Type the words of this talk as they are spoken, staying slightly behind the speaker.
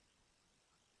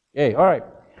Okay, all right.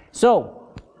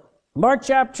 So, Mark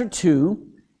chapter 2,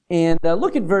 and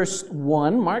look at verse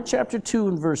 1. Mark chapter 2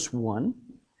 and verse 1.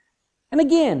 And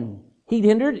again, he'd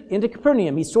entered into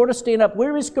Capernaum. He's sort of staying up.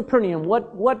 Where is Capernaum?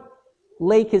 What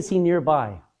lake is he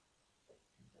nearby?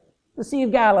 The Sea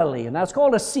of Galilee. And that's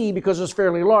called a sea because it's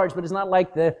fairly large, but it's not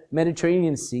like the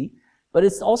Mediterranean Sea. But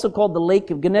it's also called the Lake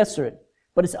of Gennesaret.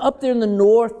 But it's up there in the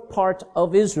north part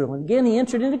of Israel. And again, he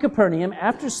entered into Capernaum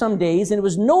after some days, and it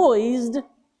was noised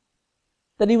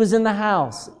that he was in the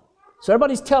house. So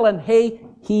everybody's telling, hey,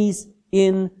 he's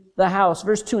in the house.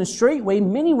 Verse 2, and straightway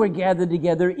many were gathered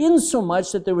together,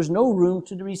 insomuch that there was no room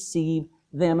to receive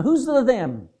them. Who's the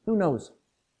them? Who knows?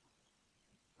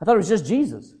 I thought it was just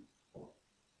Jesus.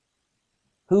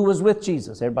 Who was with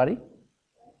Jesus? Everybody?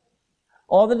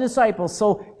 All the disciples.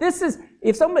 So this is,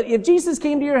 if Jesus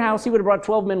came to your house, he would have brought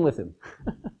 12 men with him.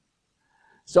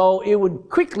 So it would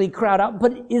quickly crowd out.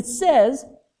 But it says,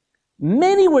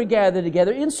 many were gathered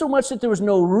together, insomuch that there was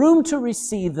no room to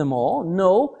receive them all.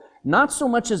 No, not so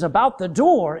much as about the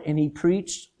door, and he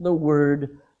preached the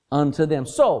word unto them.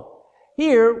 So,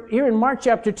 here in Mark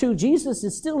chapter 2, Jesus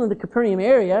is still in the Capernaum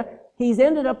area. He's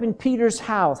ended up in Peter's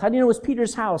house. How do you know it's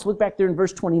Peter's house? Look back there in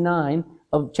verse 29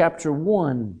 of chapter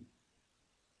 1.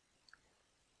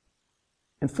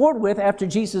 And forthwith, after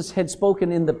Jesus had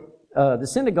spoken in the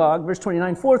synagogue, verse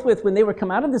 29, forthwith, when they were come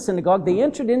out of the synagogue, they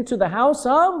entered into the house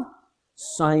of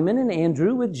Simon and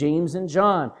Andrew with James and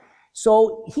John.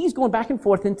 So he's going back and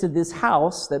forth into this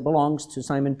house that belongs to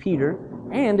Simon Peter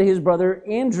and to his brother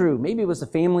Andrew. Maybe it was a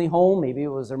family home. Maybe it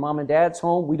was their mom and dad's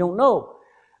home. We don't know.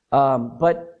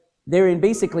 But they're in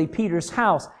basically Peter's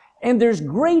house. And there's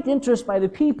great interest by the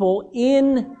people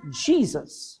in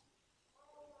Jesus.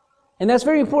 And that's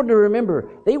very important to remember.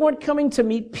 They weren't coming to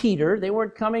meet Peter. They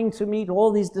weren't coming to meet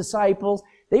all these disciples.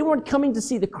 They weren't coming to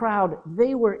see the crowd.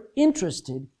 They were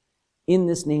interested in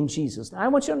this name Jesus. Now, I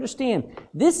want you to understand,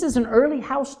 this is an early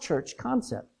house church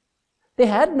concept. They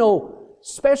had no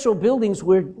special buildings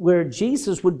where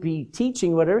Jesus would be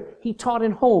teaching, whatever. He taught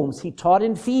in homes. He taught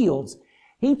in fields.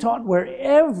 He taught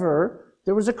wherever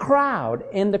there was a crowd,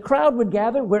 and the crowd would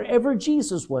gather wherever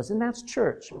Jesus was, and that's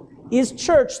church. Is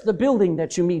church the building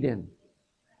that you meet in?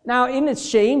 Now, in its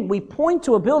shame, we point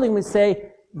to a building and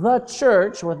say, the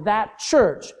church, or that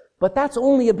church, but that's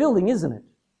only a building, isn't it?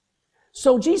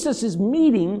 So Jesus is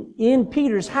meeting in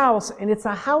Peter's house, and it's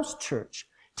a house church.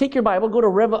 Take your Bible, go to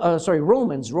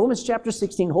Romans chapter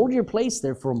 16. Hold your place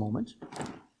there for a moment.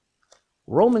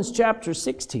 Romans chapter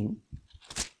 16.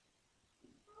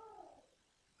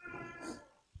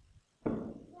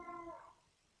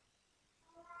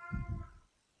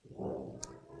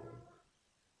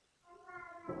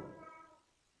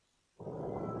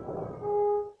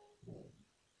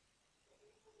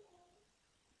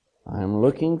 I'm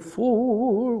looking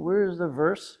for, where's the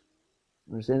verse?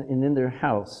 It's in their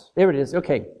house. There it is.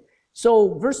 Okay.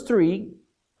 So, verse 3,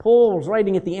 Paul's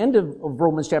writing at the end of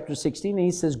Romans chapter 16, and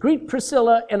he says, greet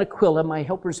Priscilla and Aquila, my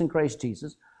helpers in Christ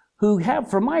Jesus, who have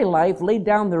for my life laid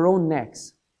down their own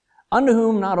necks, unto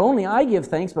whom not only I give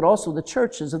thanks, but also the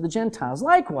churches of the Gentiles.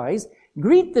 Likewise,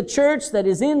 greet the church that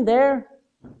is in there.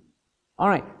 All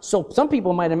right. So, some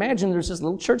people might imagine there's this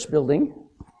little church building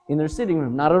in their sitting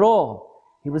room. Not at all.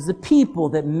 It was the people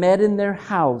that met in their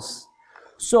house.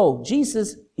 So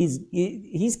Jesus,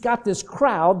 he's got this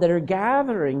crowd that are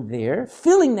gathering there,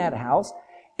 filling that house,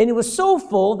 and it was so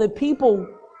full that people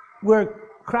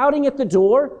were crowding at the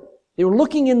door. They were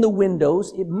looking in the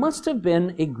windows. It must have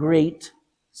been a great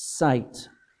sight.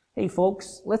 Hey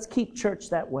folks, let's keep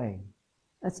church that way.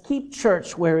 Let's keep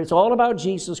church where it's all about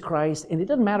Jesus Christ, and it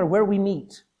doesn't matter where we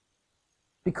meet,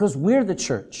 because we're the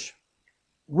church.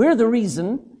 We're the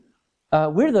reason.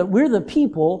 We're the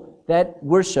people that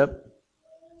worship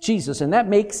Jesus, and that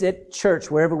makes it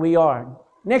church wherever we are.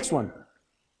 Next one.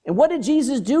 And what did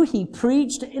Jesus do? He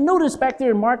preached, and notice back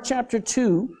there in Mark chapter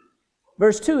 2,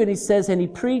 verse 2, and he says, and he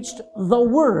preached the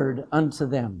word unto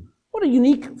them. What a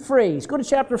unique phrase. Go to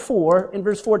chapter 4 and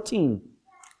verse 14.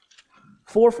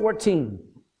 4:14.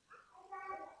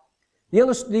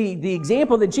 The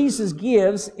example that Jesus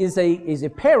gives is a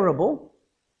parable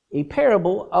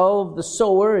of the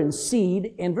sower and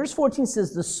seed. And verse 14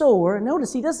 says the sower.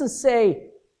 Notice he doesn't say,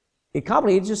 it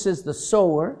complicated, it just says the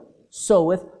sower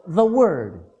soweth the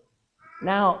word.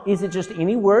 Now, is it just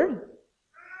any word?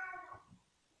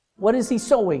 What is he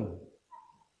sowing?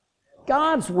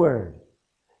 God's word.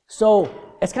 So,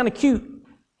 it's kind of cute.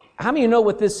 How many of you know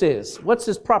what this is? What's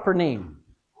his proper name?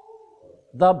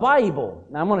 The Bible.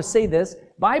 Now, I'm going to say this.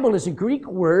 Bible is a Greek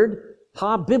word,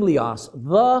 ha biblios,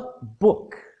 the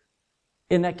book.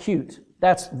 Isn't that cute?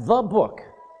 That's the book.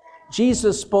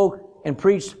 Jesus spoke and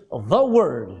preached the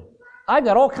Word. I've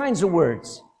got all kinds of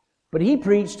words, but he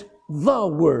preached the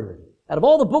Word. Out of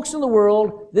all the books in the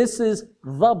world, this is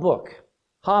the book.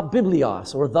 Ha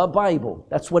Biblios, or the Bible.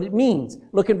 That's what it means.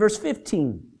 Look at verse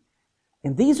 15.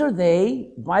 And these are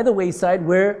they by the wayside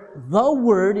where the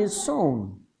Word is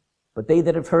sown. But they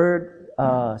that have heard,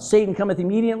 Satan cometh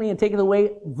immediately and taketh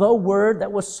away the Word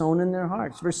that was sown in their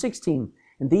hearts. Verse 16.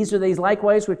 And these are they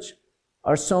likewise which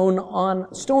are sown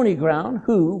on stony ground,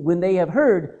 who, when they have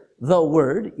heard the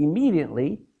Word,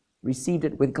 immediately received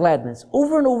it with gladness.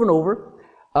 Over and over and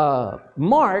over,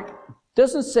 Mark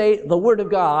doesn't say the Word of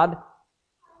God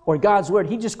or God's Word.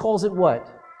 He just calls it what?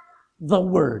 The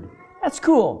Word. That's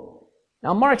cool.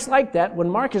 Now, Mark's like that. When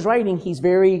Mark is writing, he's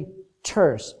very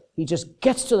terse. He just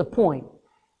gets to the point.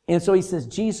 And so he says,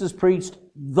 Jesus preached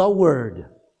the Word.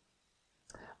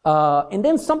 And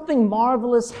then something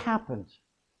marvelous happened.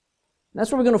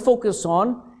 That's what we're going to focus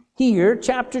on here,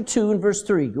 chapter 2 and verse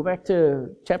 3. Go back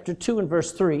to chapter 2 and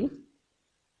verse 3.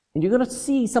 And you're going to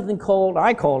see something called,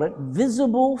 I call it,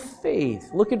 visible faith.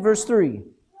 Look at verse 3.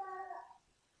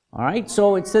 All right,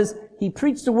 so it says, he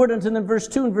preached the word unto them, verse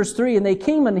 2 and verse 3, and they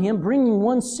came unto him, bringing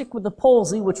one sick with the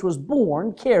palsy, which was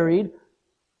borne, carried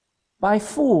by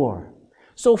 4.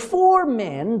 So 4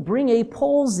 men bring a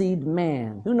palsied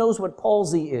man. Who knows what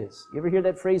palsy is? You ever hear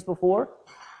that phrase before?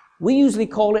 We usually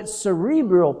call it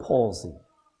cerebral palsy.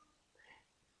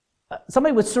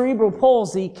 Somebody with cerebral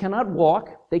palsy cannot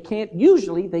walk. They can't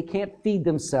feed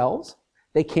themselves.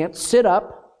 They can't sit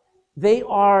up. They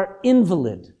are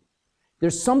invalid.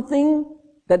 There's something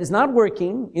that is not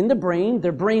working in the brain.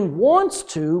 Their brain wants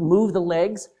to move the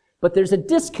legs, but there's a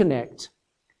disconnect.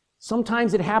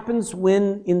 Sometimes it happens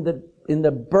when in the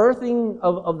birthing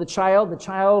of the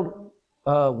child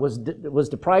was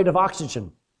deprived of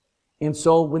oxygen. And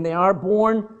so when they are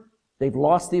born, they've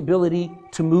lost the ability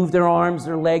to move their arms,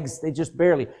 their legs, they just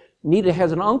barely. Nita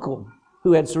has an uncle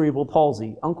who had cerebral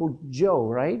palsy. Uncle Joe,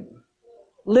 right?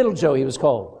 Little Joe, he was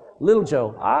called. Little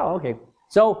Joe. Ah, okay.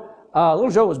 So,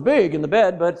 Little Joe was big in the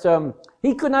bed, but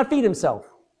he could not feed himself.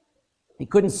 He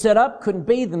couldn't sit up, couldn't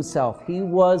bathe himself. He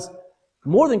was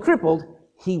more than crippled,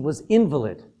 he was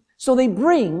invalid. So they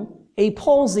bring a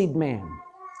palsied man.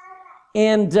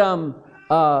 And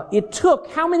it took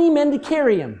how many men to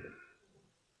carry him?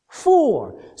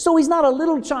 4. So he's not a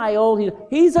little child,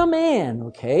 he's a man,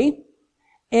 okay?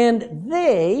 And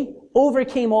they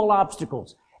overcame all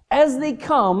obstacles. As they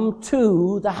come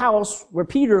to the house where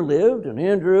Peter lived, and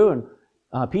Andrew,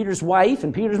 and Peter's wife,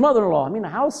 and Peter's mother-in-law, I mean, the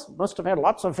house must have had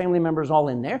lots of family members all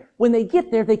in there. When they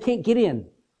get there, they can't get in.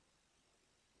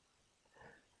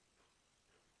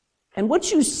 And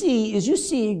what you see is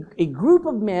a group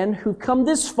of men who've come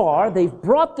this far. They've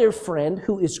brought their friend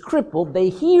who is crippled. They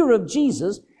hear of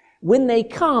Jesus. When they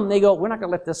come, they go, we're not going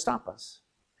to let this stop us.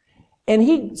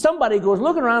 And somebody goes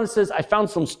looking around and says, I found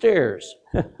some stairs.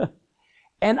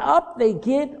 And up they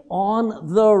get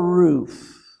on the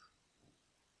roof.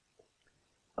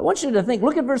 I want you to think,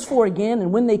 look at verse 4 again.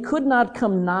 And when they could not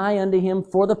come nigh unto him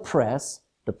for the press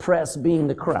being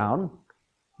the crowd,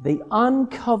 they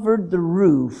uncovered the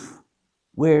roof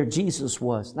where Jesus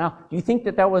was. Now, do you think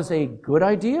that was a good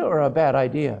idea or a bad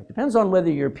idea? Depends on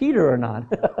whether you're Peter or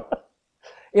not.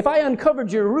 If I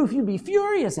uncovered your roof, you'd be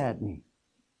furious at me.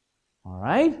 All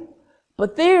right?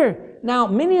 But now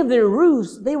many of their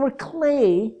roofs, they were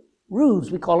clay roofs.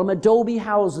 We call them adobe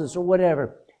houses or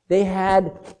whatever. They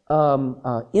had,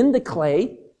 in the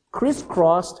clay,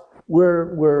 crisscrossed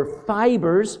were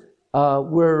fibers, what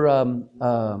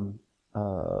do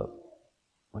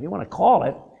you want to call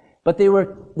it? But there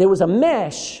was a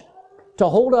mesh to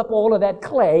hold up all of that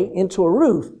clay into a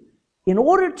roof. In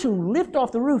order to lift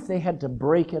off the roof, they had to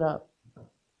break it up.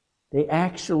 They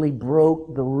actually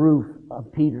broke the roof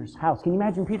of Peter's house. Can you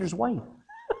imagine Peter's wife?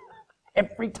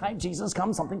 Every time Jesus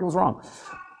comes, something goes wrong.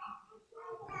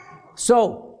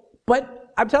 So,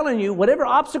 but I'm telling you, whatever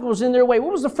obstacle was in their way,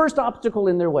 what was the first obstacle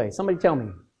in their way? Somebody tell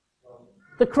me.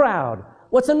 The crowd.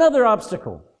 What's another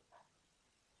obstacle?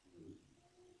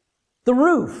 The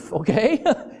roof, okay?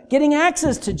 Getting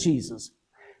access to Jesus.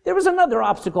 There was another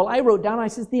obstacle I wrote down. I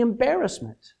said, the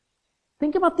embarrassment.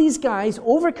 Think about these guys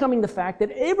overcoming the fact that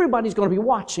everybody's going to be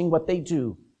watching what they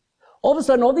do. All of a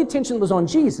sudden, all the attention was on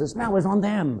Jesus, now is on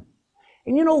them.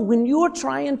 And you know, when you're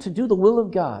trying to do the will of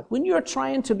God, when you're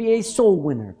trying to be a soul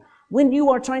winner, when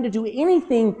you are trying to do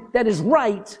anything that is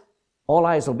right, all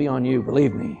eyes will be on you,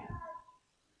 believe me.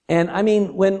 And I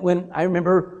mean, when I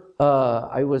remember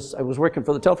I was working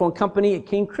for the telephone company, it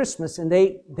came Christmas, and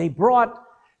they brought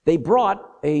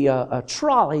a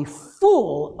trolley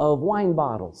full of wine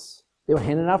bottles. They were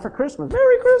handing out for Christmas.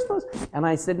 Merry Christmas. And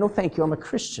I said, no, thank you. I'm a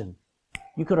Christian.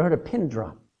 you could have heard a pin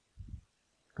drop.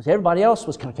 Because everybody else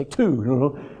was kind of take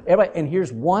two. Everybody, and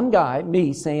here's one guy,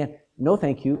 me, saying, no,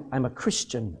 thank you. I'm a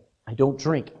Christian. I don't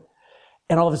drink.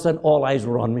 And all of a sudden, all eyes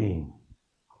were on me.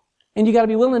 And you got to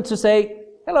be willing to say,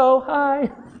 hello,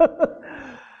 hi.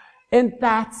 And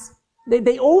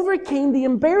they overcame the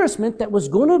embarrassment that was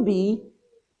going to be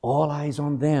all eyes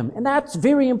on them. And that's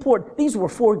very important. These were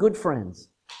 4 good friends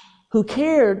who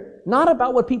cared not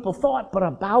about what people thought, but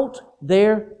about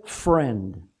their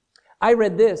friend. I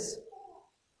read this.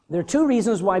 There are 2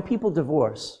 reasons why people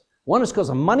divorce. One is because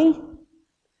of money,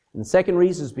 and the second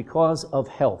reason is because of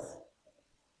health.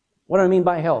 What do I mean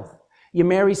by health? You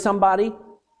marry somebody,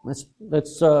 let's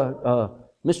Mr.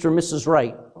 and Mrs.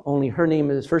 Wright, only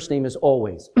his first name is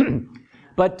always.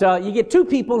 But you get 2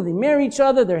 people, and they marry each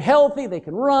other, they're healthy, they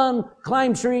can run,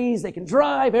 climb trees, they can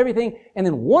drive, everything, and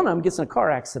then one of them gets in a car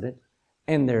accident,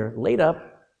 and they're laid up,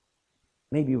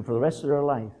 maybe for the rest of their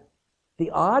life. The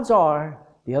odds are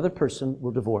the other person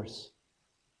will divorce.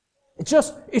 It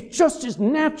just is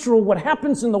natural what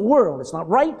happens in the world. It's not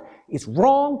right, it's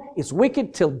wrong, it's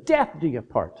wicked, till death do you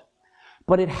part.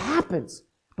 But it happens.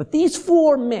 But these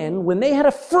 4 men, when they had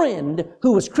a friend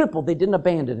who was crippled, they didn't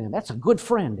abandon him. That's a good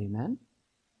friend, amen?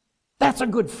 That's a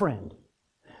good friend.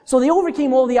 So they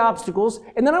overcame all the obstacles.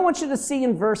 And then I want you to see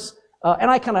in verse, and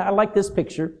I like this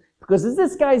picture, because as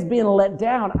this guy's being let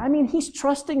down, I mean, he's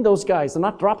trusting those guys to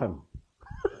not drop him.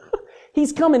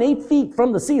 He's coming 8 feet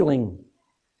from the ceiling.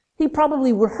 He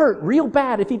probably would hurt real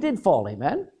bad if he did fall,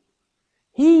 amen?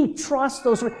 He trusts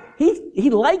those friends. He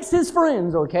likes his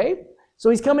friends, okay? So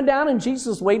he's coming down and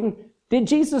Jesus is waiting. Did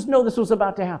Jesus know this was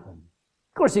about to happen?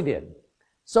 Of course he did.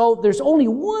 So there's only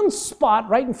one spot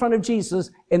right in front of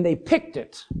Jesus, and they picked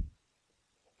it.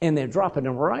 And they're dropping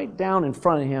him right down in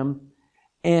front of him.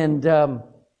 And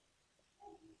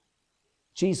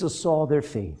Jesus saw their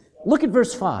faith. Look at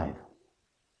verse 5.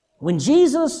 When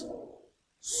Jesus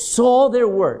saw their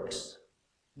works,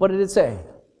 what did it say?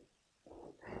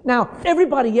 Now,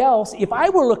 everybody else, if I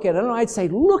were looking at it, I'd say,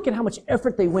 look at how much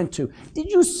effort they went to. Did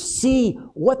you see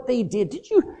what they did?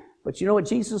 But you know what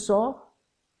Jesus saw?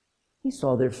 He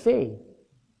saw their faith.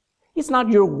 It's not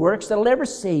your works that'll ever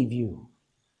save you.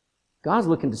 God's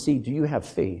looking to see, do you have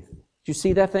faith? Did you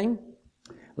see that thing?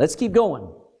 Let's keep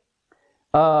going.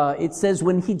 It says,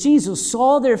 when Jesus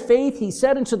saw their faith, he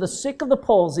said unto the sick of the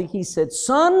palsy, he said,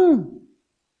 Son,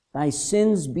 thy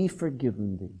sins be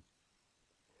forgiven thee.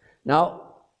 Now,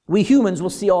 we humans will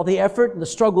see all the effort and the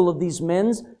struggle of these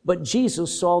men, but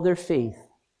Jesus saw their faith.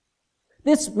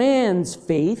 This man's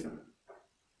faith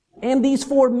and these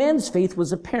 4 men's faith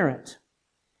was apparent.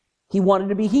 He wanted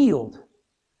to be healed.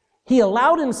 He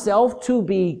allowed himself to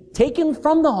be taken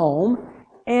from the home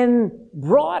and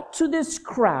brought to this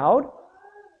crowd.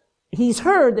 He's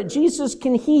heard that Jesus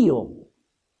can heal.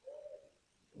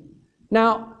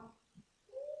 Now,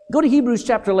 go to Hebrews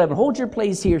chapter 11. Hold your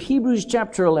place here. Hebrews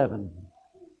chapter 11.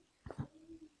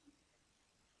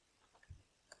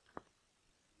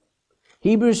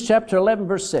 Hebrews chapter 11,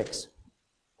 verse 6.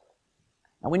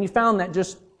 Now, when you found that,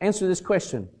 just answer this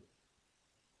question.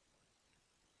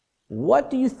 What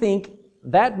do you think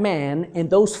that man and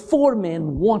those 4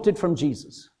 men wanted from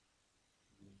Jesus?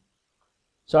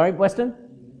 Sorry, Weston?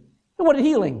 They wanted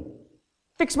healing.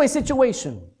 Fix my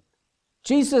situation.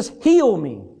 Jesus, heal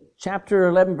me. Chapter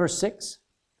 11, verse 6.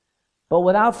 But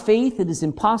without faith, it is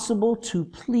impossible to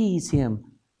please him,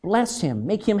 bless him,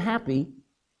 make him happy.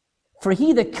 For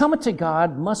he that cometh to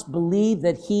God must believe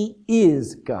that he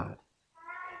is God,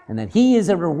 and that he is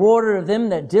a rewarder of them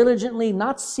that diligently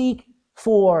not seek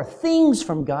for things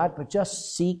from God, but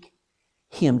just seek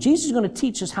him. Jesus is going to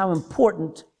teach us how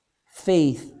important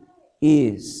faith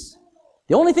is.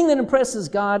 The only thing that impresses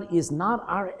God is not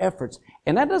our efforts.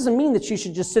 And that doesn't mean that you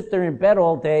should just sit there in bed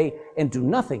all day and do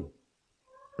nothing.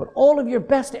 But all of your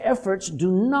best efforts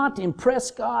do not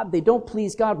impress God. They don't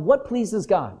please God. What pleases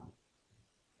God?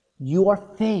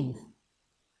 Your faith.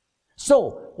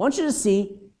 So, I want you to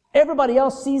see, everybody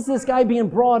else sees this guy being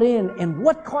brought in, and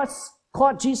what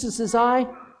caught Jesus' eye?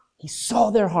 He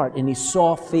saw their heart, and he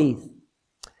saw faith.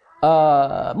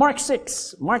 Mark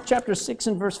chapter 6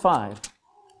 and verse 5.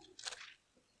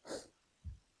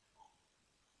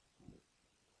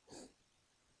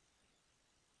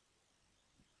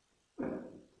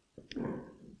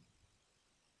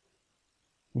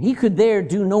 He could there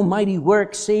do no mighty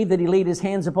work, save that he laid his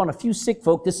hands upon a few sick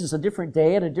folk. This is a different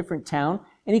day at a different town.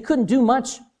 And he couldn't do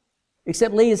much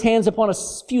except lay his hands upon a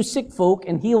few sick folk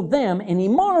and healed them. And he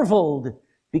marveled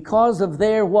because of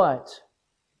their what?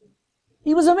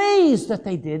 He was amazed that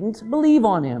they didn't believe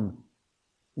on him.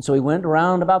 And so he went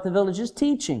around about the villages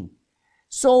teaching.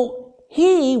 So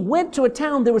He went to a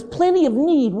town, there was plenty of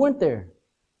need, weren't there?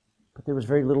 But there was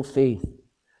very little faith.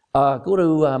 Go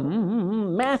to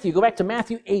Matthew, go back to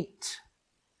Matthew 8.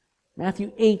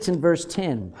 Matthew 8 and verse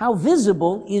 10. How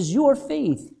visible is your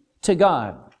faith to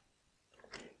God?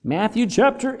 Matthew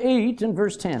chapter 8 and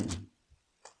verse 10.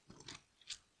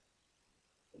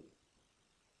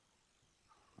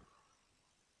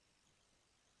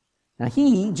 Now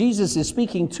Jesus is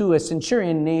speaking to a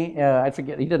centurion named, I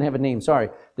forget, he doesn't have a name, sorry.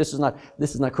 This is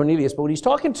not Cornelius, but when he's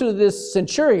talking to this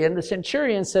centurion, the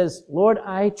centurion says, Lord,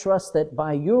 I trust that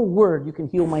by your word you can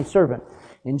heal my servant.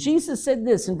 And Jesus said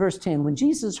this in verse 10, when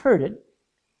Jesus heard it,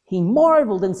 he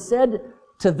marveled and said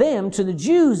to them, to the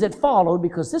Jews that followed,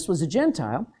 because this was a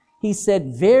Gentile, he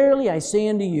said, verily I say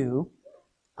unto you,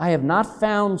 I have not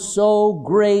found so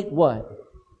great what?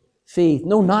 Faith.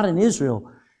 No, not in Israel.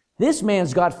 This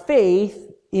man's got faith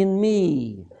in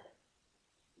me.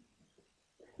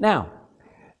 Now,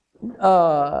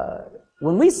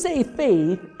 when we say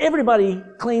faith, everybody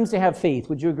claims to have faith.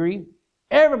 Would you agree?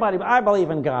 Everybody, I believe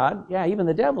in God. Yeah, even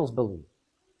the devils believe.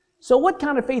 So what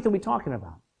kind of faith are we talking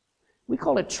about? We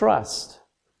call it trust.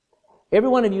 Every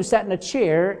one of you sat in a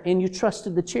chair and you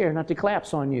trusted the chair not to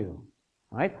collapse on you.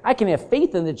 Right? I can have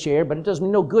faith in the chair, but it does me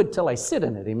no good till I sit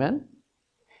in it. Amen?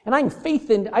 And I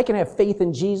can have faith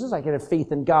in Jesus, I can have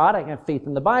faith in God, I can have faith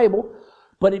in the Bible,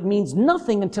 but it means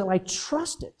nothing until I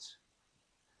trust it.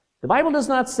 The Bible does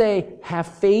not say, have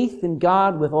faith in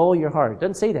God with all your heart. It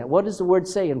doesn't say that. What does the word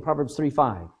say in Proverbs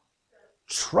 3:5?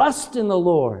 Trust in the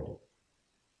Lord.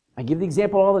 I give the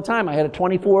example all the time. I had a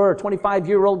 24 or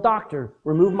 25-year-old doctor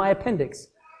remove my appendix.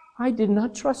 I did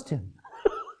not trust him.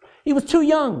 He was too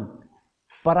young.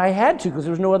 But I had to because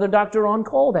there was no other doctor on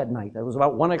call that night. It was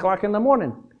about 1 o'clock in the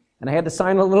morning. And I had to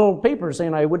sign a little paper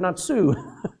saying I would not sue.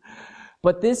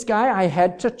 But this guy, I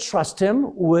had to trust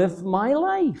him with my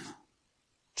life.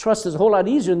 Trust is a whole lot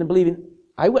easier than believing.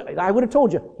 I would have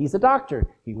told you, he's a doctor.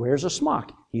 He wears a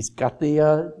smock. He's got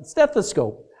the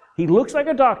stethoscope. He looks like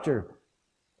a doctor.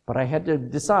 But I had to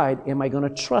decide, am I going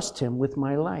to trust him with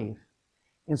my life?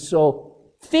 And so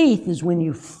faith is when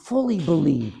you fully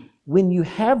believe, when you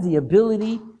have the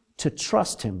ability to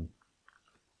trust him.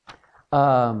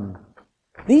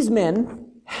 These men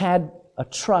had a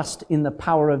trust in the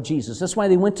power of Jesus. That's why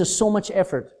they went to so much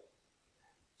effort.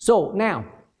 So now,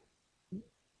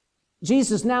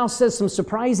 Jesus now says some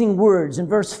surprising words. In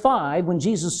verse 5, when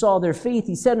Jesus saw their faith,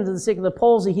 he said unto the sick of the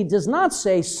palsy, he does not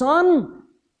say, son,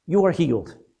 you are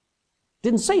healed.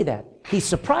 Didn't say that. He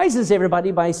surprises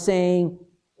everybody by saying,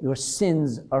 your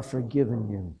sins are forgiven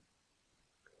you.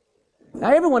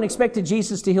 Now, everyone expected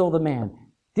Jesus to heal the man.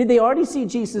 Did they already see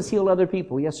Jesus heal other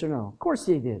people? Yes or no? Of course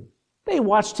they did. They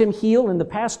watched him heal. In the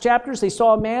past chapters, they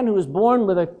saw a man who was born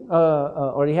with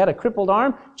or he had a crippled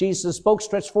arm. Jesus spoke,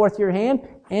 stretch forth your hand,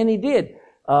 and he did.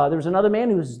 There was another man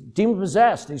who was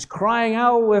demon-possessed. He's crying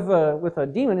out with a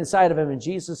demon inside of him, and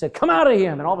Jesus said, come out of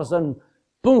him. And all of a sudden,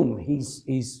 boom,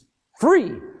 he's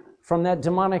free from that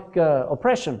demonic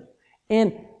oppression.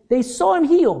 And they saw him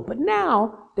heal, but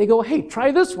now they go, hey,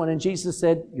 try this one. And Jesus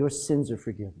said, your sins are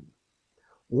forgiven.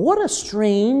 What a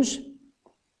strange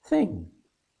thing.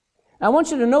 I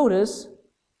want you to notice,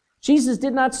 Jesus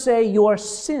did not say, your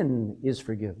sin is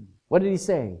forgiven. What did he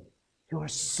say? Your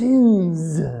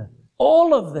sins,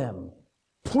 all of them,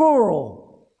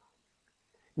 plural.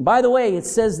 And by the way, it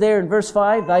says there in verse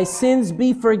 5, thy sins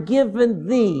be forgiven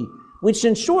thee, which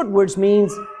in short words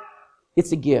means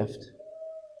it's a gift.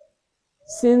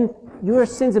 Your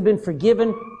sins have been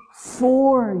forgiven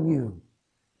for you.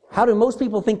 How do most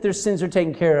people think their sins are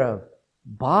taken care of?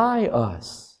 By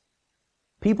us.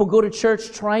 People go to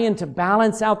church trying to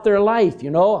balance out their life.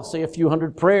 I'll say a few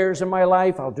hundred prayers in my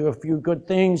life. I'll do a few good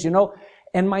things,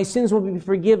 and my sins will be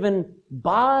forgiven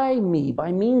by me,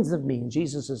 by means of me. And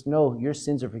Jesus says, no, your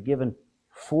sins are forgiven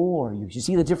for you. You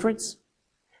see the difference?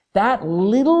 That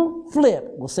little flip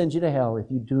will send you to hell if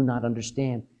you do not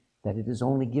understand that it is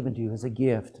only given to you as a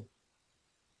gift.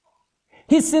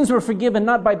 His sins were forgiven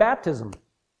not by baptism.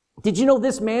 Did you know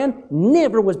this man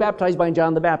never was baptized by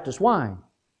John the Baptist? Why?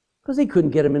 Because they couldn't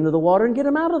get him into the water and get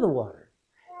him out of the water.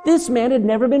 This man had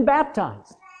never been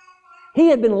baptized. He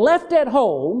had been left at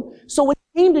home, so when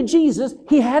he came to Jesus,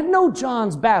 he had no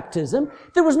John's baptism.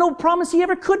 There was no promise he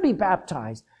ever could be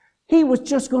baptized. He was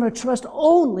just going to trust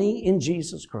only in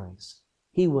Jesus Christ.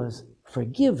 He was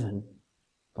forgiven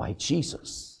by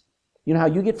Jesus. You know how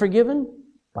you get forgiven?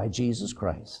 By Jesus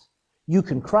Christ. You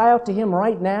can cry out to him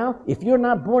right now. If you're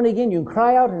not born again, you can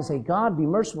cry out and say, God, be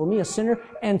merciful to me, a sinner,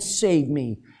 and save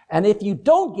me. And if you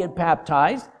don't get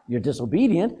baptized, you're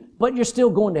disobedient, but you're still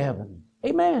going to heaven.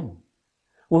 Amen.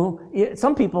 Well,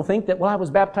 some people think that, well, I was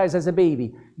baptized as a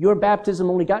baby. Your baptism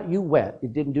only got you wet.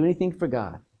 It didn't do anything for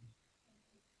God.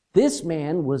 This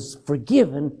man was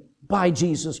forgiven by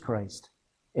Jesus Christ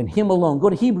and Him alone. Go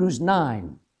to Hebrews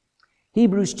 9.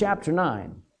 Hebrews chapter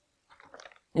 9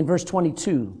 in verse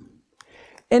 22.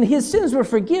 And his sins were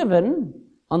forgiven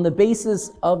on the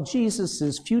basis of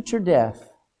Jesus' future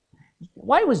death.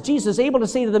 Why was Jesus able to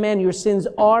say to the man, your sins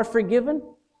are forgiven?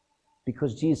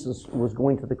 Because Jesus was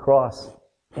going to the cross.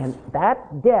 And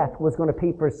that death was going to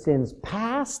pay for sins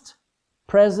past,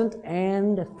 present,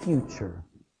 and future.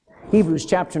 Hebrews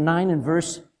chapter 9 and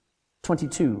verse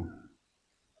 22.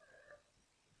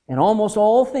 And almost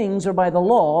all things are by the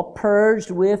law purged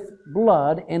with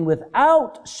blood, and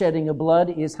without shedding of blood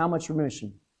is how much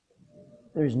remission?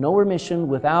 There is no remission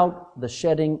without the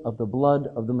shedding of the blood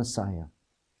of the Messiah.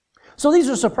 So these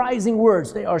are surprising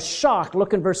words. They are shocked.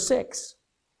 Look in verse 6.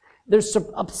 There's some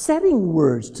upsetting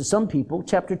words to some people,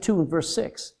 chapter 2 and verse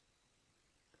 6.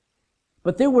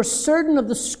 But there were certain of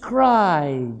the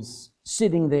scribes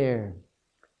sitting there,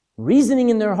 reasoning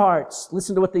in their hearts.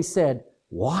 Listen to what they said.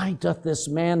 Why doth this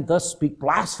man thus speak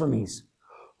blasphemies?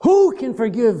 Who can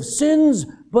forgive sins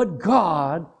but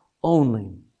God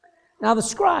only? Now the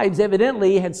scribes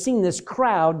evidently had seen this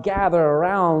crowd gather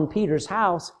around Peter's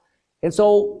house, and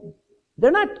so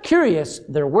they're not curious,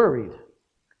 they're worried.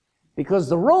 Because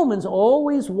the Romans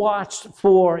always watched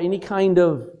for any kind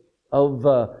of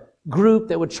group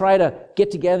that would try to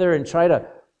get together and try to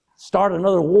start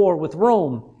another war with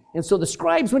Rome. And so the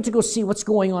scribes went to go see what's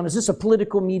going on. Is this a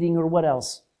political meeting or what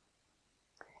else?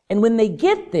 And when they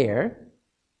get there,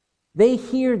 they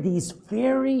hear these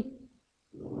very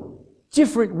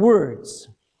different words.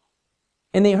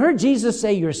 And they heard Jesus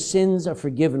say, your sins are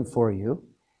forgiven for you.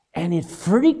 And it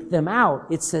freaked them out.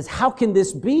 It says, how can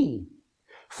this be?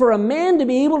 For a man to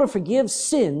be able to forgive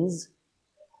sins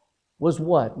was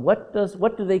what? What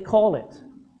do they call it?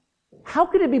 How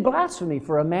could it be blasphemy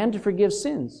for a man to forgive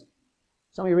sins?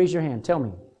 Somebody raise your hand. Tell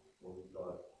me.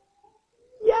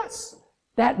 Yes.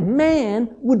 That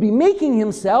man would be making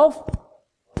himself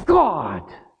God.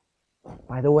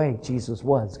 By the way, Jesus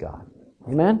was God.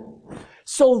 Amen?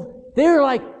 So they're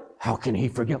like, how can he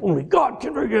forgive? Only God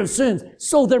can forgive sins.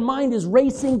 So their mind is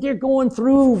racing. They're going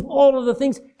through all of the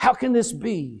things. How can this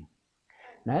be?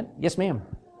 Matt? Yes, ma'am.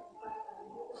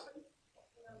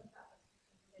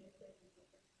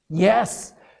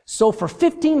 Yes. So for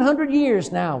 1,500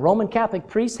 years now, Roman Catholic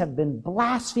priests have been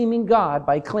blaspheming God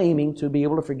by claiming to be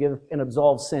able to forgive and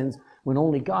absolve sins when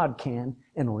only God can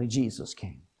and only Jesus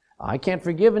can. I can't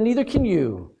forgive and neither can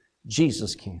you.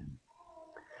 Jesus can.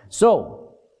 So,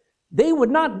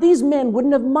 these men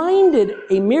wouldn't have minded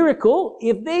a miracle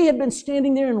if they had been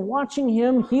standing there and watching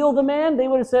him heal the man. They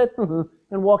would have said,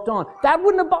 and walked on. That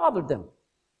wouldn't have bothered them.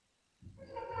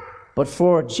 But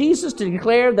for Jesus to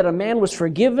declare that a man was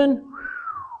forgiven,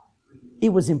 it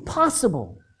was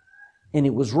impossible, and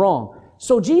it was wrong.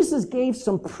 So Jesus gave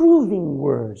some proving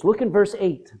words. Look in verse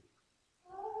 8.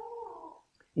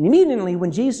 And immediately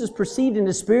when Jesus perceived in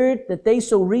the Spirit that they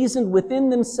so reasoned within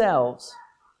themselves,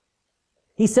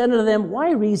 he said unto them,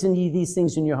 why reason ye these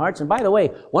things in your hearts? And by the way,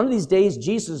 one of these days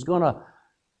Jesus is going to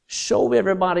show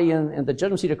everybody in the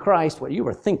judgment seat of Christ what you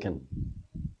were thinking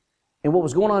and what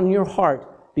was going on in your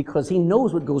heart, because he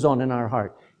knows what goes on in our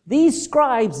heart. These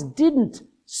scribes didn't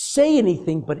say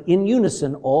anything, but in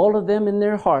unison, all of them in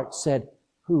their hearts said,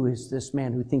 who is this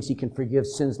man who thinks he can forgive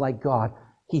sins like God?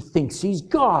 He thinks he's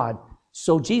God.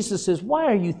 So Jesus says, why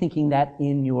are you thinking that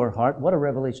in your heart? What a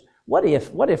revelation. What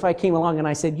if I came along and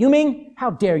I said, Yuming, how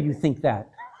dare you think that?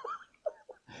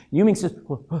 Yuming says,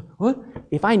 what?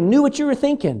 If I knew what you were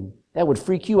thinking, that would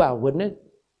freak you out, wouldn't it?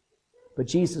 But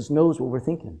Jesus knows what we're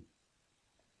thinking.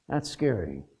 That's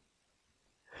scary.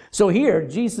 So here,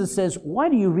 Jesus says, why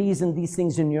do you reason these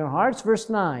things in your hearts? Verse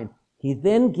 9, he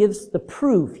then gives the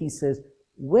proof. He says,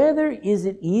 whether is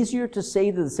it easier to say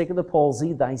to the sick of the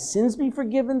palsy, thy sins be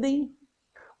forgiven thee,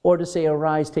 or to say,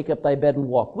 arise, take up thy bed and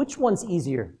walk? Which one's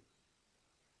easier?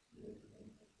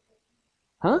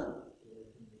 Huh?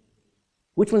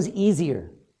 Which one's easier?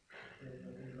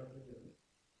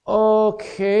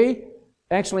 Okay.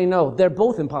 Actually, no. They're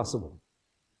both impossible.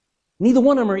 Neither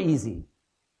one of them are easy.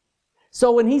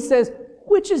 So when he says,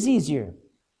 which is easier?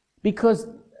 Because,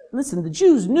 listen, the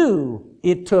Jews knew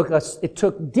it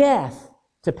took death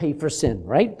to pay for sin,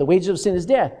 right? The wages of sin is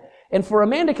death. And for a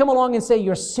man to come along and say,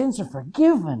 your sins are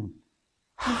forgiven,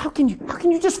 how can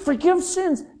you just forgive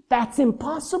sins? That's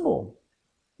impossible.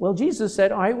 Well, Jesus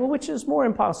said, all right, well, which is more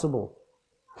impossible?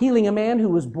 Healing a man who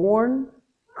was born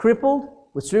crippled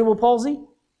with cerebral palsy,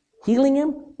 healing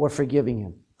him, or forgiving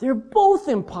him? They're both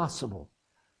impossible.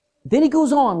 Then he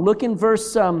goes on, look in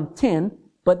verse 10.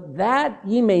 But that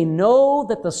ye may know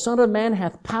that the Son of Man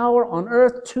hath power on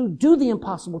earth to do the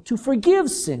impossible, to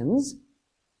forgive sins.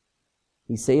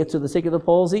 He saith to the sick of the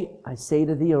palsy, I say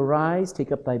to thee, arise,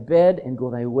 take up thy bed, and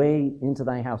go thy way into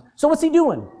thy house. So what's he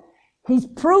doing? He's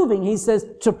proving, he says,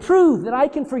 to prove that I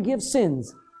can forgive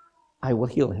sins, I will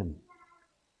heal him.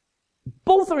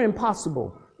 Both are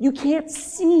impossible. You can't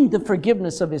see the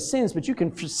forgiveness of his sins, but you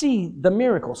can see the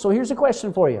miracle. So here's a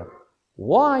question for you.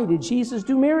 Why did Jesus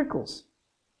do miracles?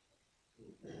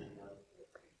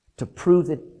 To prove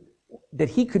that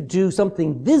he could do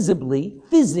something visibly,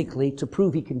 physically, to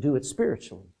prove he can do it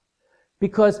spiritually.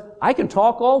 Because I can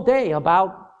talk all day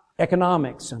about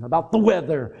economics and about the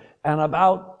weather and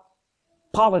about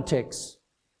politics.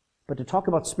 But to talk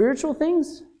about spiritual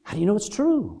things, how do you know it's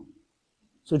true?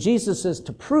 So Jesus says,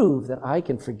 to prove that I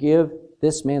can forgive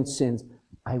this man's sins,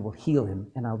 I will heal him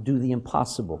and I'll do the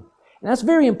impossible. And that's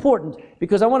very important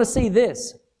because I want to say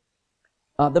this.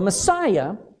 The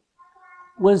Messiah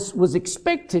was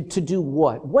expected to do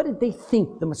what? What did they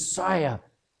think the Messiah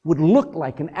would look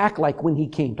like and act like when he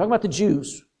came? Talking about the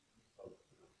Jews.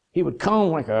 He would come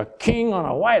like a king on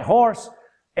a white horse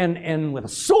and with a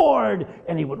sword,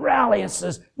 and he would rally and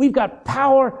says, we've got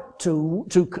power to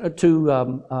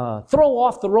throw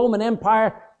off the Roman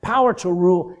Empire, power to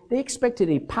rule. They expected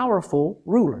a powerful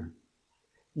ruler.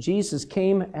 Jesus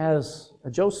came as a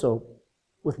Joseph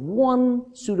with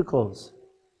one suit of clothes.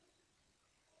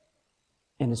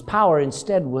 And his power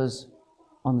instead was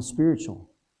on the spiritual,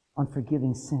 on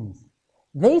forgiving sins.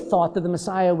 They thought that the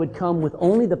Messiah would come with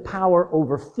only the power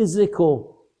over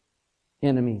physical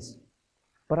enemies.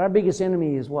 But our biggest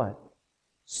enemy is what?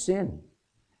 Sin.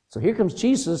 So here comes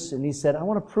Jesus, and he said, I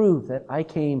want to prove that I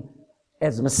came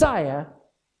as a Messiah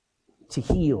to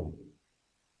heal.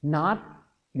 Not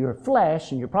your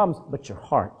flesh and your problems, but your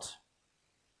heart.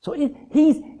 So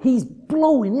he's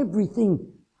blowing everything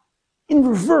in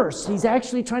reverse. He's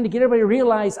actually trying to get everybody to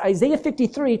realize Isaiah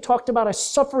 53 talked about a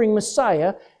suffering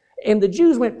Messiah, and the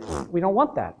Jews went, we don't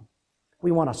want that.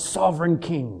 We want a sovereign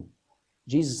king.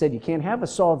 Jesus said you can't have a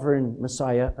sovereign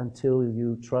Messiah until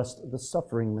you trust the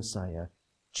suffering Messiah,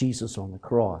 Jesus on the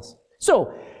cross.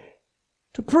 So,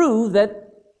 to prove that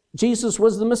Jesus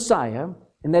was the Messiah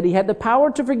and that he had the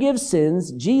power to forgive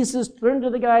sins, Jesus turned to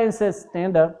the guy and says,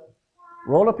 stand up,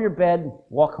 roll up your bed,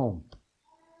 walk home.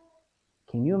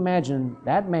 Can you imagine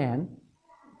that man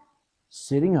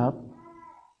sitting up,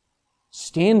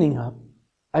 standing up?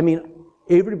 I mean,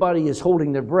 everybody is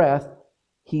holding their breath.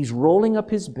 He's rolling up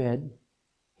his bed.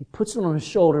 He puts it on his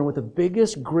shoulder, and with the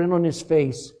biggest grin on his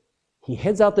face, he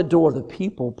heads out the door. The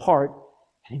people part,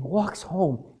 and he walks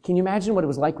home. Can you imagine what it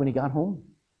was like when he got home?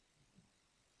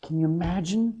 Can you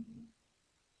imagine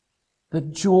the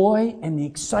joy and the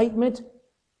excitement?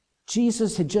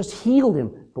 Jesus had just healed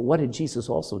him. But what had Jesus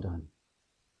also done?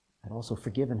 Had also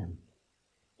forgiven him.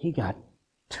 He got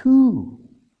 2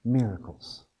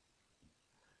 miracles.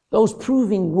 Those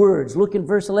proving words. Look in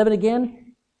verse 11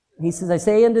 again. He says, I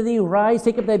say unto thee, rise,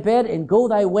 take up thy bed, and go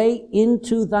thy way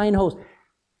into thine house.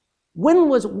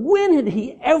 When had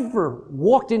he ever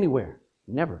walked anywhere?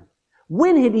 Never.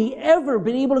 When had he ever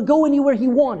been able to go anywhere he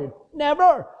wanted?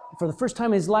 Never. For the first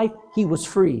time in his life, he was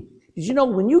free. Did you know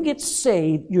when you get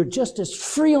saved, you're just as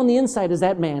free on the inside as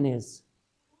that man is?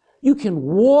 You can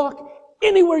walk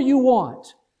anywhere you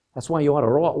want. That's why you ought to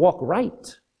walk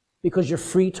right, because you're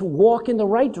free to walk in the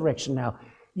right direction now.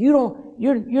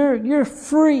 You're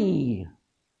free.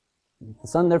 The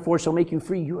Son therefore shall make you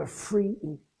free. You are free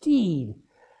indeed.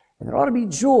 And there ought to be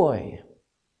joy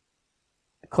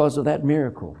because of that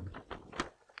miracle.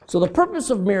 So the purpose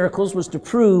of miracles was to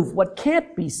prove what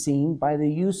can't be seen by the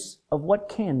use of what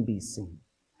can be seen.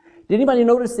 Did anybody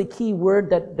notice the key word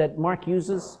that Mark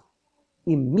uses?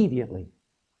 Immediately.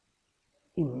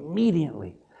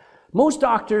 Immediately. Most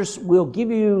doctors will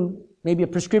give you maybe a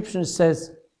prescription that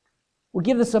says, we'll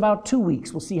give this about 2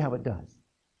 weeks. We'll see how it does.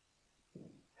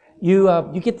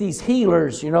 You get these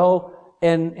healers,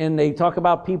 and they talk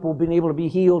about people being able to be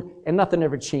healed, and nothing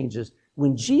ever changes.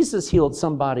 When Jesus healed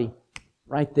somebody,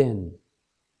 right then,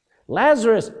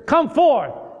 Lazarus, come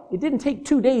forth. It didn't take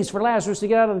 2 days for Lazarus to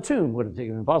get out of the tomb. Would have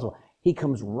taken impossible. He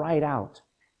comes right out.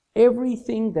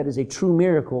 Everything that is a true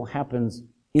miracle happens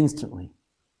instantly.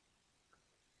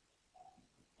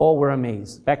 All were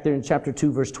amazed. Back there in chapter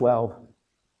 2, verse 12.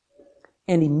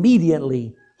 And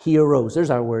immediately he arose. There's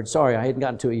our word. Sorry, I hadn't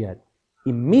gotten to it yet.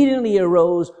 Immediately he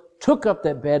arose, took up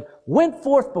that bed, went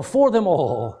forth before them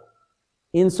all,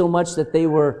 insomuch that they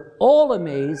were all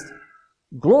amazed,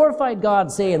 glorified God,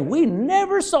 saying, we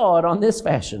never saw it on this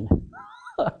fashion.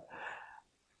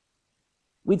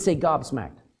 We'd say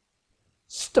gobsmacked.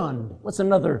 Stunned. What's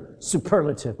another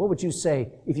superlative? What would you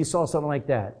say if you saw something like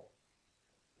that?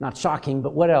 Not shocking,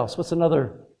 but what else? What's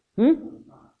another?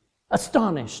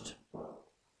 Astonished.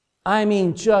 I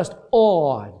mean, just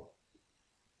awed.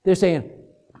 They're saying,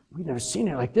 we've never seen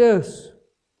it like this.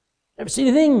 Never seen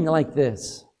anything like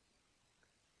this.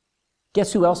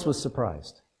 Guess who else was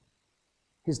surprised?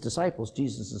 His disciples,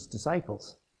 Jesus'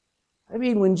 disciples. I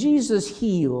mean, when Jesus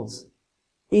heals,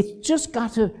 it's just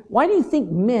got to... Why do you think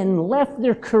men left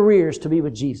their careers to be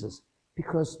with Jesus?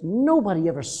 Because nobody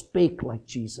ever spake like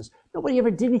Jesus. Nobody ever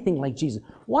did anything like Jesus.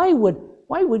 Why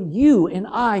would you and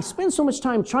I spend so much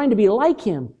time trying to be like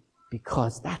him?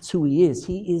 Because that's who he is.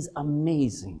 He is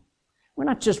amazing. We're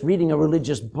not just reading a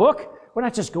religious book. We're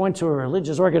not just going to a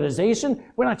religious organization.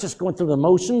 We're not just going through the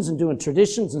motions and doing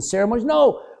traditions and ceremonies.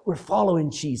 No, we're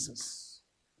following Jesus.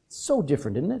 It's so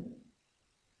different, isn't it?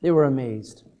 They were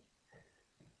amazed.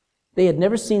 They had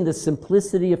never seen the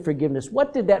simplicity of forgiveness.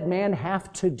 What did that man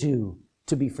have to do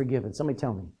to be forgiven? Somebody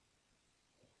tell me.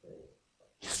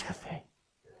 Just have faith.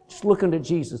 Just look unto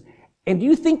Jesus. And do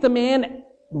you think the man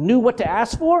knew what to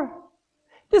ask for?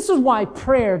 This is why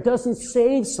prayer doesn't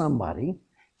save somebody.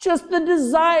 Just the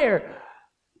desire.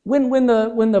 When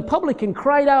the publican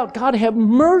cried out, God, have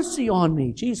mercy on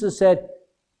me, Jesus said,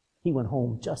 he went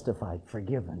home justified,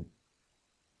 forgiven.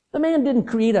 The man didn't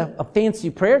create a fancy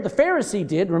prayer. The Pharisee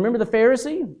did. Remember the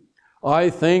Pharisee? I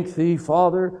thank thee,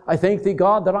 Father. I thank thee,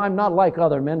 God, that I'm not like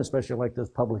other men, especially like this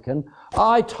publican.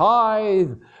 I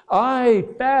tithe. I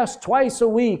fast twice a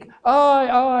week.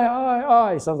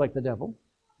 I. Sounds like the devil.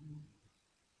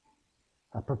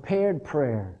 A prepared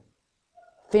prayer.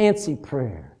 Fancy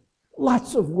prayer.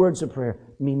 Lots of words of prayer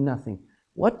mean nothing.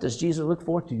 What does Jesus look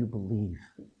for? Do you believe?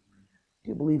 Do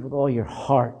you believe with all your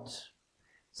heart?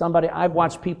 I've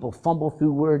watched people fumble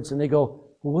through words and they go,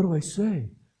 well, what do I say?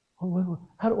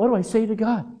 What do I say to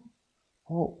God?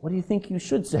 Oh, what do you think you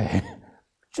should say?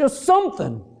 Just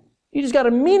something. You just got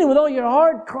to mean it with all your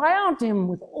heart. Cry out to him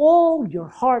with all your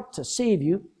heart to save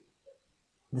you.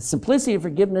 The simplicity of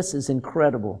forgiveness is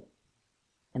incredible.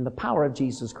 And the power of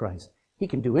Jesus Christ. He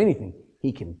can do anything.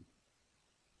 He can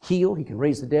heal, he can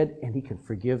raise the dead, and he can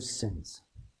forgive sins.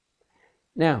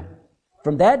 Now,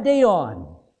 from that day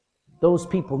on, those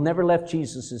people never left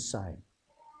Jesus' side.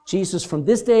 Jesus, from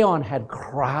this day on, had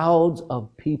crowds of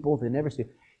people they never see.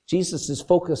 Jesus'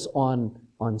 focus on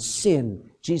sin,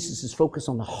 Jesus' focus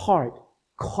on the heart,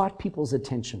 caught people's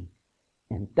attention.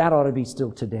 And that ought to be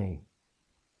still today.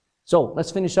 So,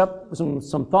 let's finish up with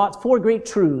some thoughts. 4 great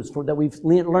truths that we've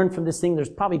learned from this thing. There's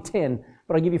probably 10,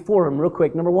 but I'll give you 4 of them real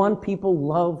quick. Number 1, people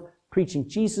love preaching.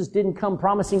 Jesus didn't come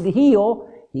promising to heal.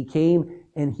 He came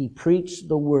and he preached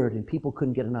the word, and people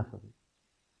couldn't get enough of it.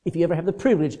 If you ever have the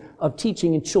privilege of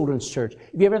teaching in children's church,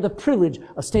 if you ever have the privilege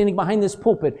of standing behind this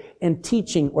pulpit and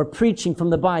teaching or preaching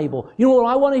from the Bible, you know what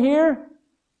I want to hear?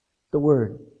 The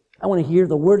Word. I want to hear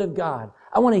the Word of God.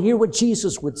 I want to hear what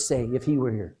Jesus would say if he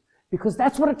were here. Because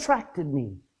that's what attracted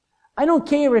me. I don't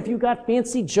care if you got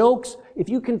fancy jokes, if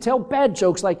you can tell bad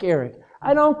jokes like Eric.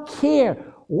 I don't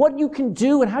care what you can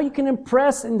do and how you can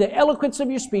impress and the eloquence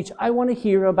of your speech. I want to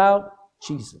hear about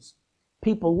Jesus.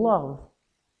 People love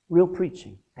real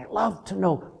preaching. They love to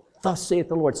know, thus saith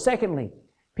the Lord. Secondly,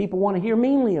 people want to hear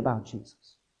mainly about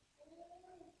Jesus.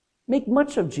 Make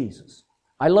much of Jesus.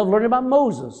 I love learning about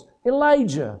Moses,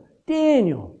 Elijah,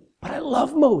 Daniel, but I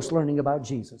love most learning about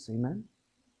Jesus. Amen?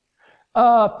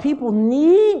 People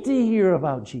need to hear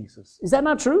about Jesus. Is that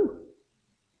not true?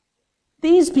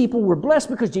 These people were blessed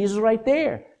because Jesus was right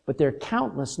there. But there are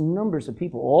countless numbers of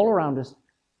people all around us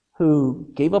who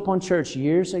gave up on church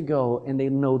years ago, and they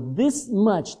know this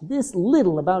much, this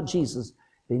little about Jesus.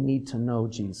 They need to know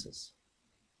Jesus.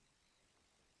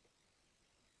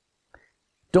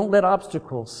 Don't let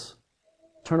obstacles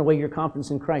turn away your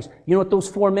confidence in Christ. You know what those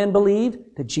 4 men believed?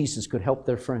 That Jesus could help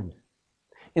their friend.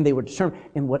 And they were determined,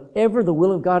 and whatever the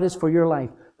will of God is for your life,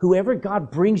 whoever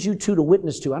God brings you to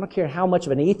witness to, I don't care how much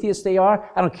of an atheist they are,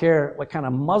 I don't care what kind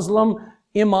of Muslim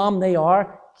imam they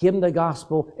are, give them the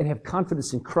gospel and have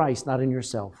confidence in Christ, not in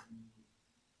yourself.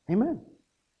 Amen.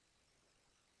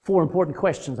 4 important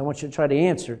questions I want you to try to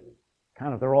answer.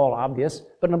 They're all obvious.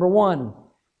 But number 1,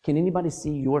 can anybody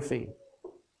see your faith?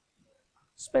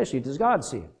 Especially, does God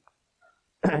see it?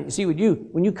 You see,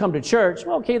 when you come to church,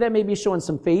 well, okay, that may be showing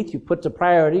some faith. You put the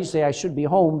priorities, say, I should be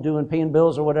home paying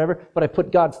bills or whatever, but I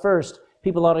put God first.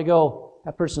 People ought to go,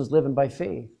 that person's living by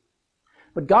faith.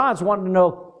 But God's wanting to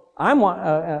know,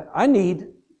 I need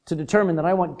to determine that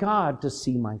I want God to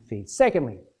see my faith.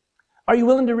 Secondly, are you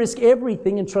willing to risk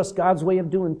everything and trust God's way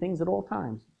of doing things at all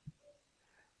times?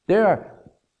 There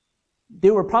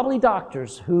were probably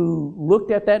doctors who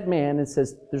looked at that man and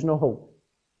says, there's no hope.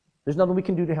 There's nothing we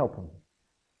can do to help him.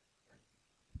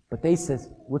 But they said,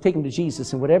 we'll take him to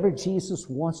Jesus, and whatever Jesus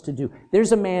wants to do.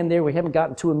 There's a man there, we haven't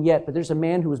gotten to him yet, but there's a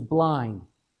man who is blind.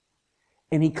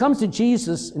 And he comes to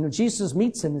Jesus, and Jesus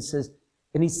meets him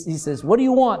and he says, what do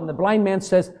you want? And the blind man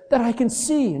says, that I can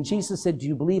see. And Jesus said, do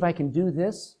you believe I can do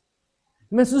this?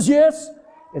 The man says, yes.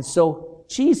 And so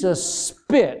Jesus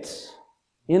spit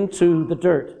into the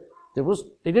dirt.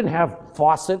 They didn't have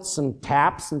faucets and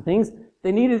taps and things.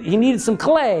 He needed some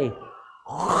clay.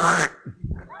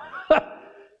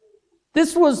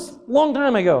 This was a long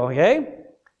time ago, okay?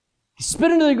 He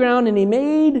spit into the ground and he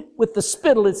made, with the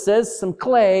spittle, it says, some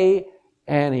clay,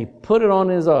 and he put it on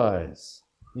his eyes.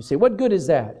 You say, what good is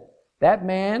that? That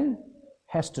man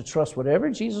has to trust whatever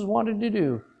Jesus wanted to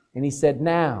do. And he said,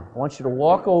 now, I want you to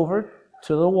walk over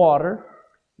to the water.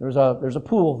 There's a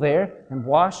pool there, and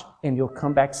wash, and you'll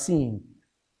come back seeing.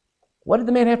 What did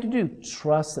the man have to do?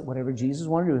 Trust that whatever Jesus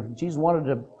wanted to do. If Jesus wanted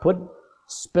to put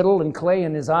spittle and clay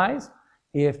in his eyes,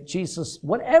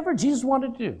 whatever Jesus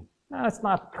wanted to do. Now, that's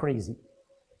not crazy.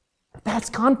 But that's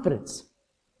confidence.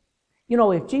 You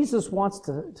know, if Jesus wants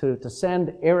to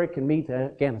send Eric and me to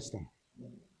Afghanistan,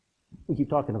 we keep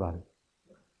talking about it.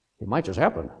 It might just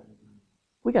happen.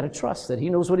 We got to trust that he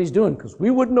knows what he's doing, because we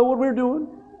wouldn't know what we're doing.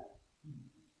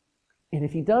 And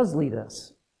if he does lead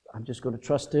us, I'm just going to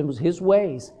trust him, his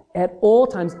ways at all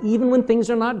times, even when things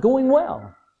are not going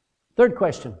well. Third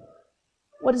question.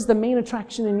 What is the main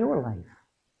attraction in your life?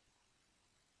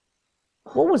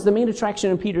 What was the main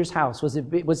attraction in Peter's house? Was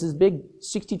his big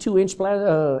 62-inch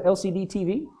LCD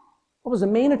TV? What was the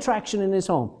main attraction in his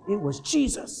home? It was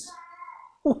Jesus.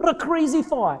 What a crazy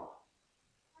thought.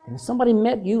 And if somebody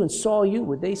met you and saw you,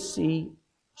 would they see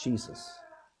Jesus?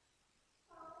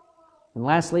 And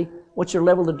lastly, what's your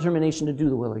level of determination to do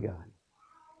the will of God?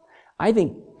 I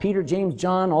think Peter, James,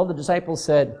 John, all the disciples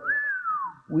said,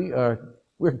 we're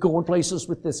going places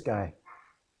with this guy.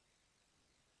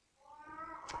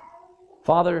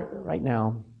 Father, right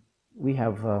now, we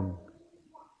have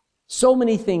so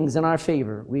many things in our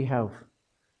favor. We have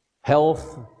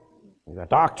health, we've got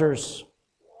doctors,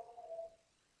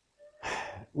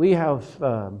 we have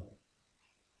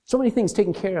so many things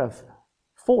taken care of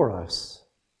for us.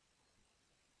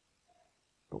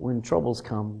 But when troubles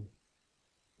come,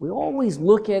 we always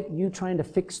look at you trying to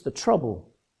fix the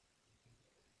trouble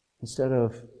instead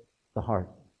of the heart.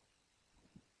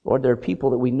 Lord, there are people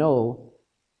that we know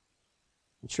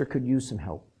that sure could use some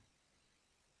help.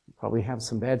 You probably have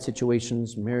some bad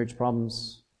situations, marriage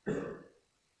problems,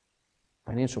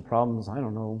 financial problems, I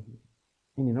don't know,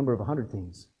 any number of 100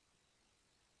 things.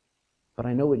 But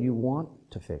I know what you want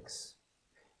to fix.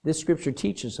 This scripture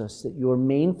teaches us that your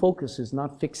main focus is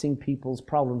not fixing people's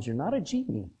problems. You're not a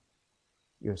genie.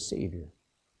 You're a Savior.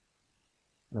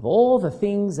 And of all the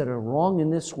things that are wrong in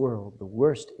this world, the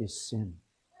worst is sin.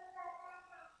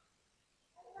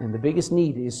 And the biggest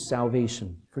need is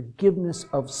salvation. Forgiveness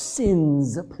of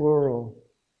sins, plural.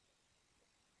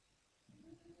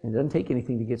 And it doesn't take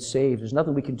anything to get saved. There's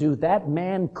nothing we can do. That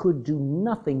man could do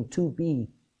nothing to be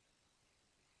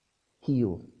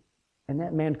healed. And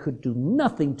that man could do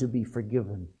nothing to be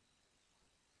forgiven.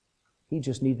 He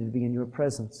just needed to be in your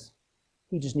presence.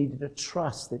 He just needed to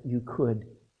trust that you could,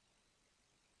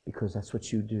 because that's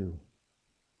what you do.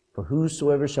 For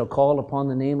whosoever shall call upon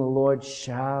the name of the Lord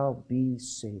shall be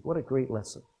saved. What a great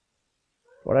lesson.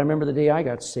 Lord, I remember the day I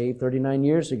got saved 39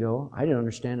 years ago. I didn't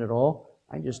understand it all.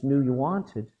 I just knew you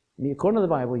wanted me. According to the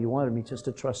Bible, you wanted me just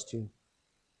to trust you.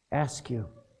 Ask you.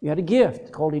 You had a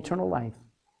gift called eternal life.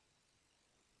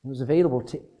 It was available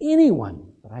to anyone,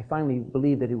 but I finally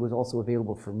believed that it was also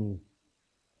available for me.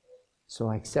 So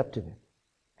I accepted it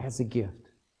as a gift.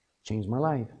 Changed my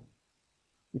life.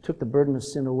 You took the burden of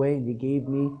sin away and you gave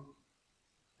me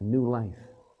a new life.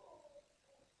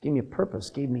 Gave me a purpose,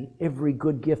 gave me every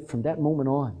good gift from that moment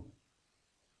on.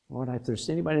 Lord, if there's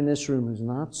anybody in this room who's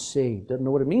not saved, doesn't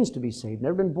know what it means to be saved,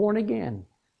 never been born again,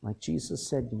 like Jesus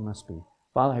said you must be,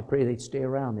 Father, I pray they'd stay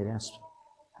around. They'd ask,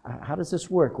 how does this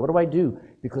work? What do I do?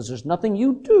 Because there's nothing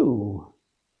you do.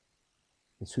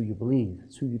 It's who you believe.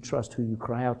 It's who you trust, who you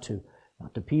cry out to.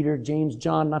 Not to Peter, James,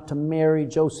 John, not to Mary,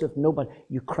 Joseph, nobody.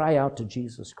 You cry out to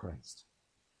Jesus Christ,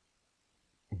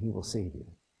 and He will save you.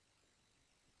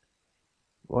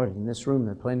 Lord, in this room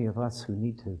there are plenty of us who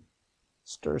need to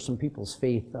stir some people's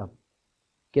faith up.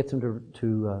 Get them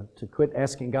to quit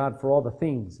asking God for all the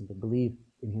things and to believe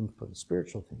in Him for the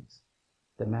spiritual things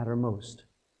that matter most.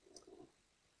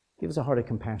 Give us a heart of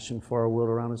compassion for our world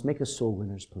around us. Make us soul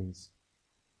winners, please.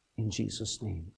 In Jesus' name.